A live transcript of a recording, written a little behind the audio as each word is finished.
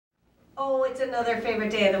Oh, it's another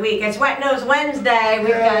favorite day of the week. It's Wet Nose Wednesday. We've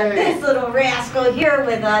got this little rascal here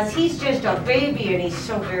with us. He's just a baby and he's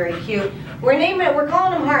so very cute. We're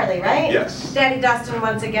calling him Harley, right? Yes. Daddy Dustin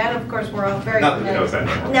once again. Of course, we're all very Not that he knows that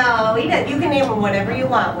name. No, he doesn't. You can name him whatever you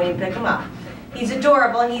want when you pick him up. He's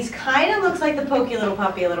adorable. He's kind of looks like the pokey little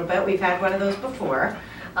puppy a little bit. We've had one of those before.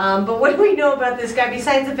 But what do we know about this guy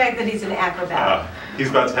besides the fact that he's an acrobat?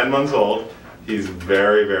 He's about 10 months old. He's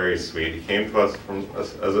very, very sweet. He came to us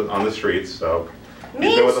on the streets, so.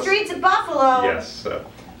 Mean streets of Buffalo. Yes.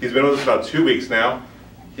 He's been with us about 2 weeks now.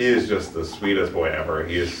 He is just the sweetest boy ever.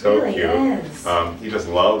 He is so really cute. Is. He just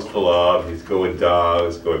loves to love. He's good with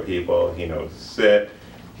dogs, good with people. He knows to sit.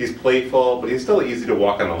 He's playful, but he's still easy to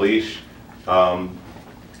walk on the leash.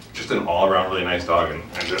 Just an all-around really nice dog, and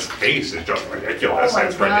this face is just ridiculous. Oh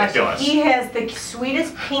it's ridiculous. He has the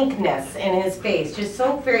sweetest pinkness in his face, just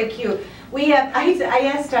so very cute.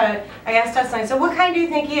 I asked us, and I said, "What kind do you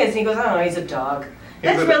think he is?" And he goes, "I don't know. He's a dog."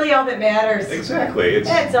 That's really all that matters. Exactly.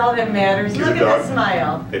 That's all that matters. Look at that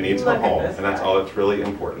smile. It needs a home, and that's all that's really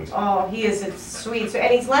important. Oh, he is sweet.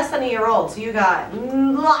 And he's less than a year old, so you got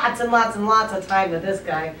lots and lots and lots of time with this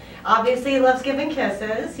guy. Obviously, he loves giving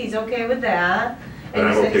kisses. He's okay with that. And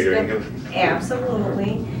I'm okay giving kisses.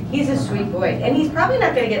 Absolutely. He's a sweet boy. And he's probably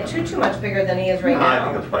not going to get too much bigger than he is right now. I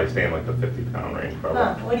think he'll probably stay in like the 50-pound range, probably.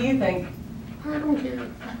 Huh, what do you think? I don't care.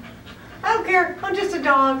 I don't care. I'm just a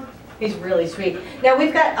dog. He's really sweet. Now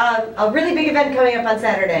we've got a really big event coming up on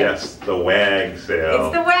Saturday. Yes, the WAG sale.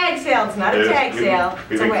 It's the WAG sale. It's not a tag sale.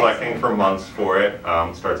 We've been collecting for months for it.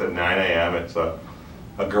 Starts at 9 a.m. It's a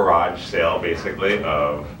garage sale, basically,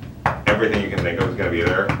 of everything you can think of is going to be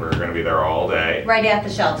there. We're going to be there all day. Right at the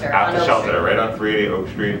shelter. At the shelter, right on 380 Oak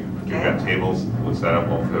Street. We've got tables set up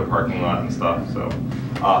all through the parking lot and stuff. So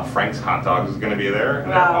Frank's Hot Dogs is going to be there.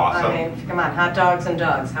 And they're awesome. I mean, come on, hot dogs and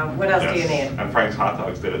dogs. What else do you need? And Frank's Hot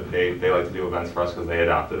Dogs did it. They like to do events for us because they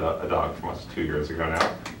adopted a dog from us 2 years ago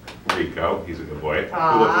now. Rico, he's a good boy.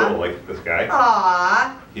 Aww. Who looks a little like this guy.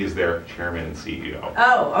 Aww. He's their chairman and CEO.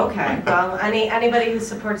 Oh, okay. Well, anybody who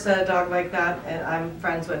supports a dog like that, I'm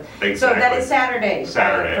friends with. Exactly. So that is Saturday.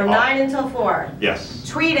 Saturday. From 9 until 4. Yes.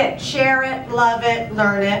 Tweet it, share it, love it,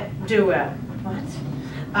 learn it, do it. What?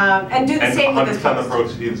 And do the same with this post. And 100% of the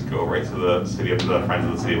proceeds go right to the Friends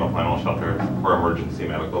of the City of Buffalo Animal Shelter for emergency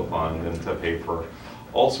medical fund and to pay for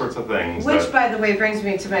all sorts of things. Which, by the way, brings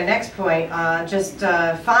me to my next point. Just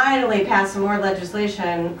finally passed some more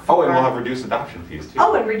legislation. Oh, and we'll have reduced adoption fees too.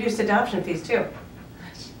 Oh, and reduced adoption fees too.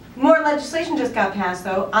 More legislation just got passed,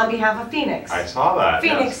 though, on behalf of Phoenix. I saw that.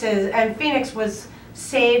 Phoenix was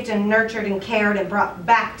saved and nurtured and cared and brought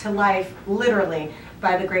back to life, literally,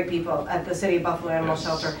 by the great people at the City of Buffalo Animal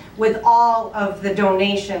Shelter with all of the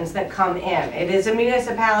donations that come in. It is a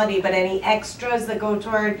municipality, but any extras that go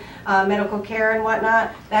toward medical care and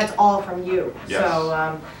whatnot, that's all from you. Yes.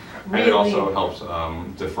 So, really, and it also helps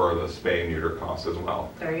defer the spay and neuter costs as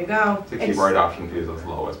well. There you go. To keep our adoption fees as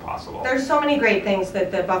low as possible. There's so many great things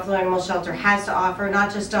that the Buffalo Animal Shelter has to offer,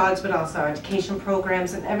 not just dogs, but also education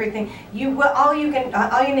programs and everything. All you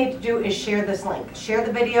need to do is share this link. Share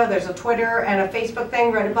the video. There's a Twitter and a Facebook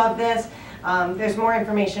thing right above this. There's more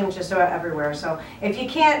information just about everywhere. So if you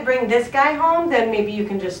can't bring this guy home, then maybe you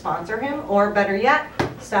can just sponsor him, or better yet,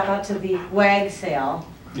 stop out to the WAG sale.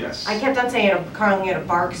 Yes. I kept on calling it a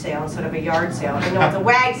bark sale instead of a yard sale. I know it's a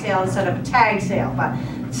WAG sale instead of a tag sale, but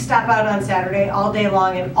stop out on Saturday all day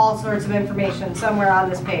long and all sorts of information somewhere on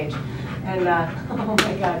this page. And oh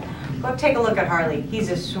my God, go take a look at Harley. He's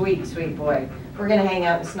a sweet, sweet boy. We're gonna hang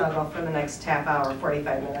out and snuggle for the next half hour,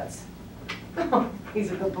 45 minutes.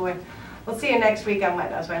 He's a good boy. We'll see you next week on Wet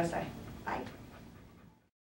Nose Wednesday. Bye.